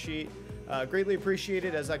greatly appreciate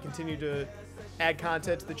it as I continue to add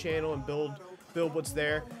content to the channel and build what's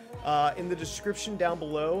there. In the description down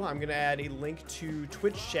below, I'm going to add a link to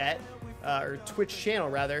Twitch chat. Or Twitch channel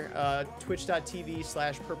rather,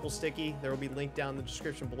 twitch.tv/purplesticky. There will be linked down in the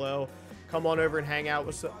description below. come on over and hang out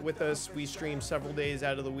with us. We stream several days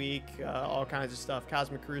out of the week, all kinds of stuff,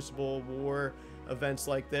 Cosmic Crucible, War, events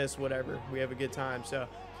like this, whatever. We have a good time. So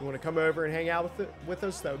if you want to come over and hang out with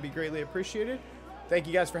us, that would be greatly appreciated. Thank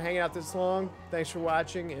you guys for hanging out this long. Thanks for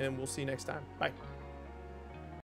watching, and we'll see you next time. Bye.